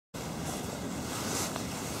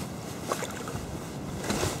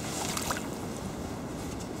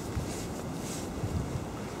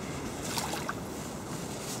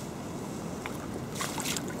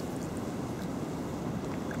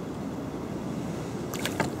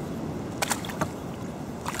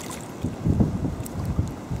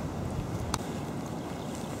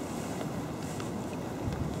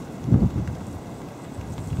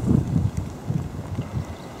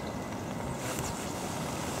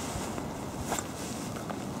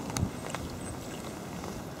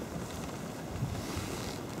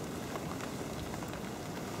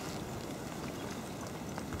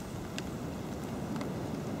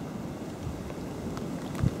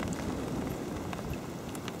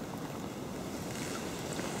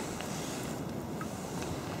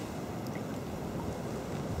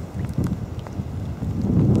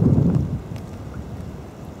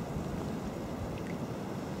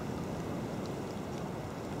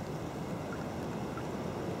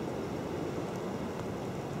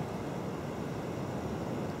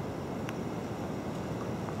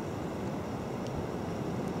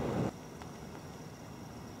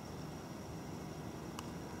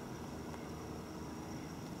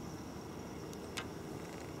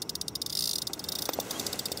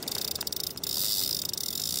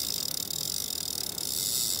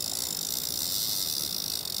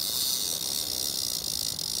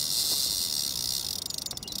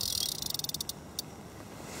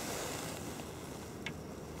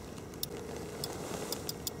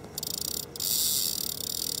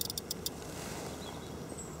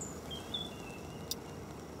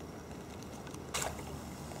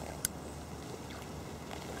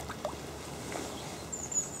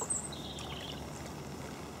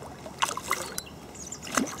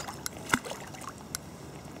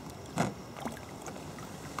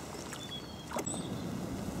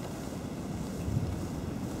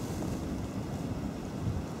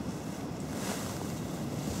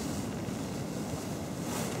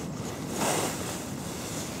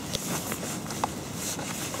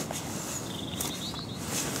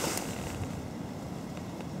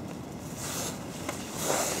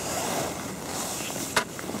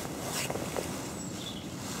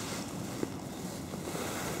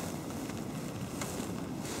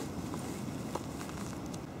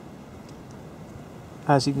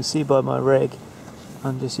As you can see by my rig,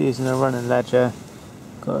 I'm just using a running ledger.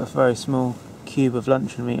 Got a very small cube of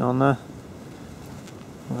luncheon meat on there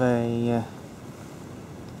with a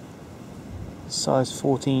size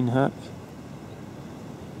 14 hook.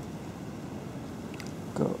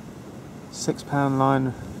 Got 6-pound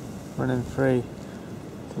line running free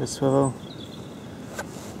to the swivel.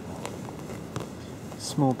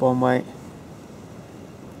 Small bomb weight.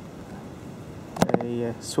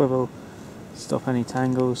 A swivel to stop any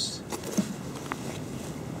tangles.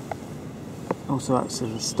 Also acts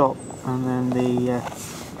as a stop, and then the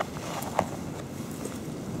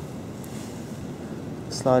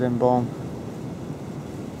sliding bomb.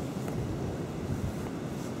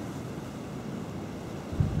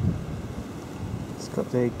 It's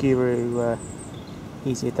got the Guru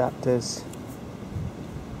easy adapters,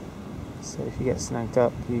 so if you get snagged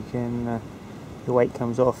up, you can your weight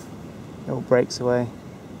comes off, it all breaks away,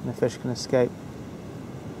 and the fish can escape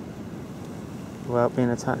without being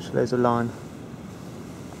attached to loads of line.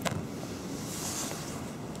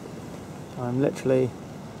 I'm literally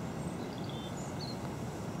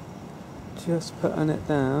just putting it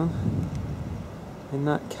down in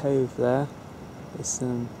that cove there. There's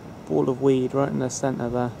some ball of weed right in the centre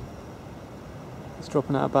there. It's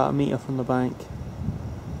dropping at about 1 metre from the bank.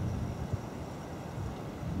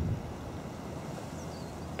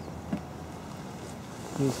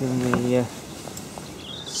 Using the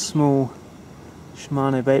small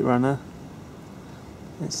Shimano bait runner.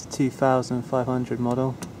 It's a 2500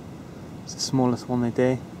 model. It's the smallest one they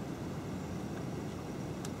do.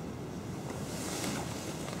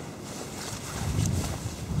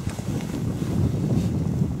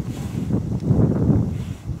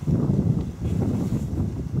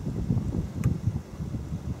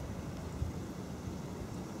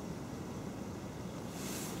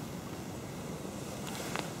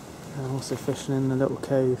 I'm also fishing in the little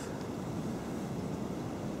cove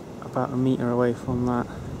about 1 metre away from that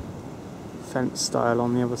fence style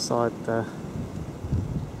on the other side there,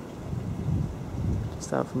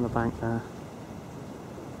 just out from the bank there.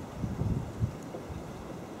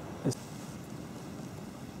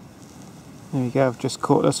 There we go, I've just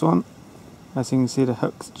caught this one. As you can see, the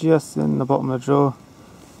hook's just in the bottom of the drawer.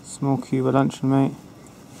 Small cube of luncheon meat.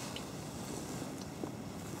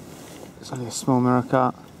 It's only a small mirror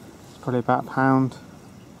cut. It's probably about £1.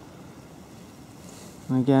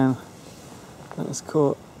 And again, that was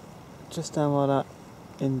caught just down by that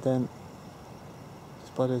indent,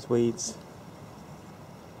 just by those weeds.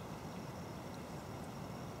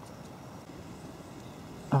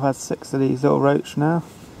 I've had 6 of these little roach now.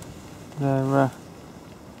 They're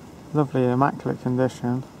lovely, immaculate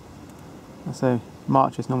condition. I say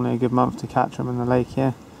March is normally a good month to catch them in the lake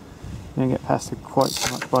here. You don't get pestered quite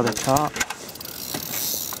so much by the carp.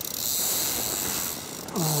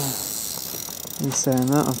 In saying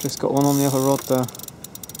that, I've just got one on the other rod there.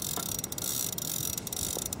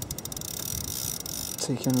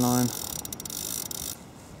 Taking line.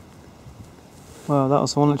 Well, that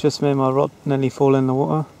was the one that just made my rod nearly fall in the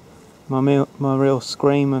water. My reel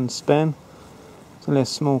scream and spin. It's only a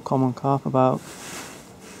small common carp, about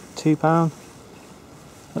 £2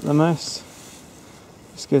 at the most.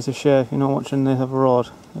 Just goes to show, if you're not watching the other rod,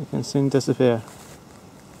 it can soon disappear.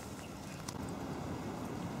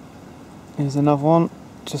 Here's another one,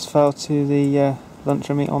 just fell to the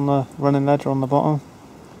luncheon meat on the running ledger on the bottom.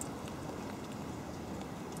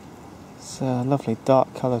 It's a lovely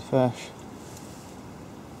dark coloured fish.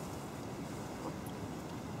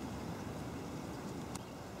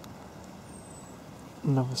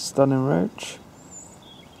 Another stunning roach.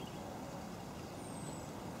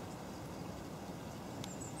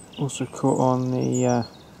 Also caught on the,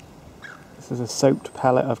 this is a soaked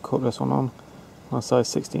pellet I've caught this one on. My size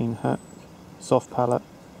 16 hook, soft pellet.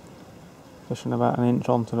 Fishing about 1 inch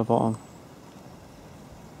onto the bottom.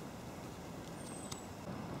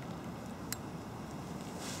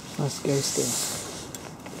 Nice ghosty.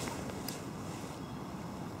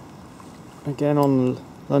 Again on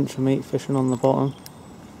luncheon meat, fishing on the bottom.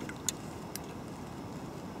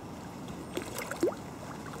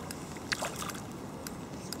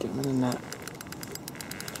 Get him in the net.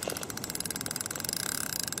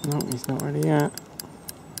 No, he's not ready yet.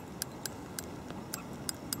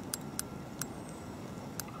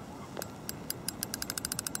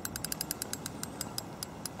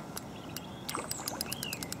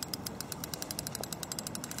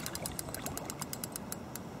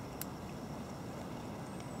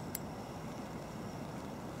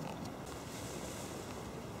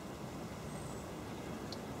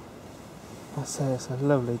 I say it's a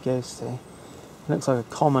lovely ghosty. Looks like a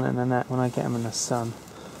common in the net when I get him in the sun.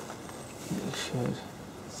 It should.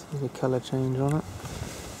 There's a colour change on it.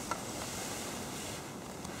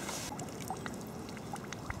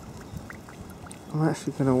 I'm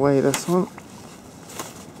actually going to weigh this one.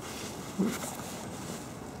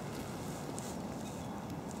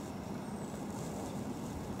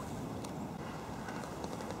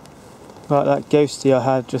 Right, that ghostie I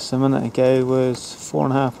had just a minute ago was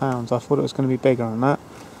 4.5 pounds. I thought it was going to be bigger than that,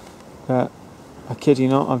 but I kid you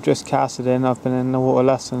not, I've just cast it in. I've been in the water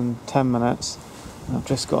less than 10 minutes. And I've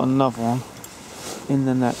just got another one in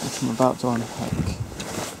the net which I'm about to unhook.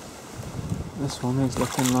 This one is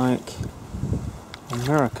looking like a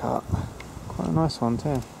mirror carp. Quite a nice one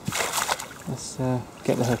too. Let's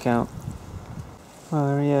get the hook out. Well,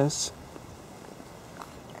 there he is.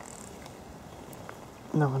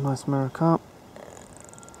 Another nice mirror carp.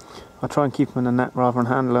 I'll try and keep them in the net rather than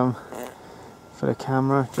handle them for the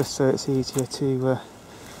camera, just so it's easier to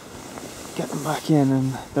get them back in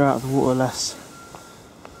and they're out of the water less.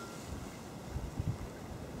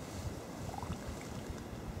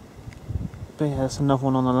 But yeah, there's another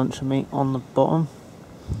one on the luncheon meat on the bottom.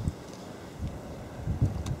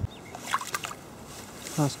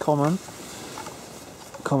 Nice common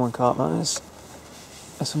carp that is.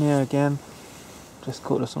 This one here again. Just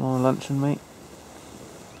caught this one on a luncheon meat.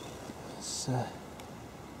 It's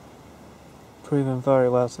proven very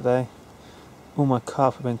well today. All my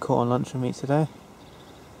carp have been caught on luncheon meat today,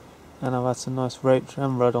 and I've had some nice roach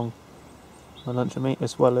and rudd on my luncheon meat,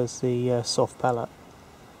 as well as the soft pellet.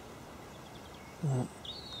 Yeah.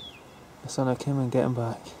 Let's unhook him and get him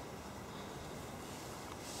back.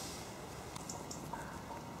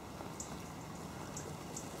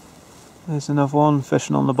 There's another one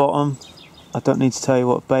fishing on the bottom. I don't need to tell you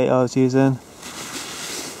what bait I was using.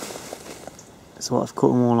 That's what I've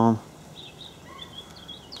caught them all on.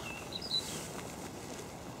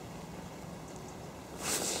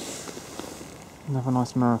 Another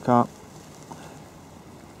nice mirror carp.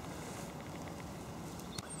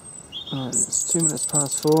 Right, it's 2 minutes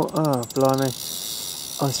past 4. Oh, blimey.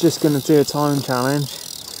 I was just going to do a time challenge,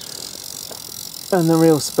 and the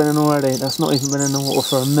reel's spinning already. That's not even been in the water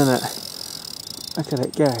for a minute. Look at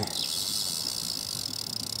it go.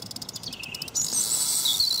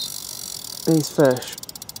 These fish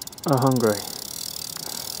are hungry.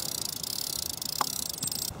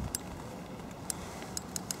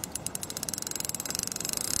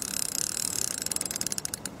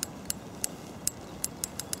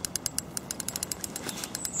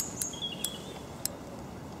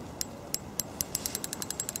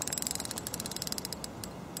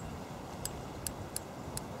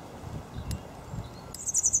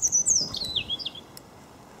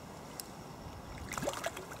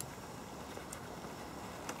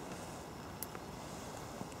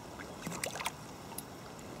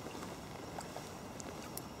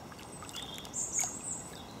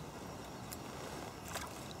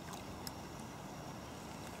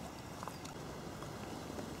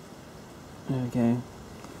 There we go.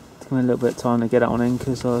 Took me a little bit of time to get that one in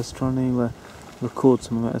because I was trying to record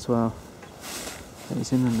some of it as well. But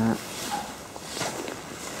it's in the net.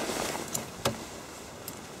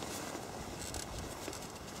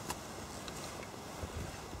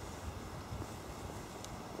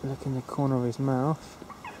 Look in the corner of his mouth.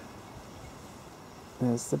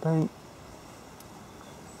 There's the bait.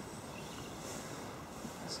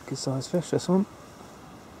 That's a good sized fish, this one.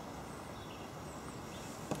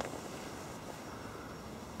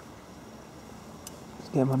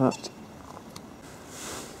 Get him unhooked.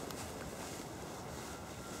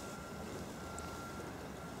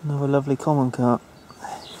 Another lovely common carp.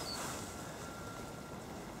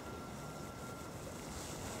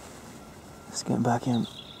 Let's get him back in.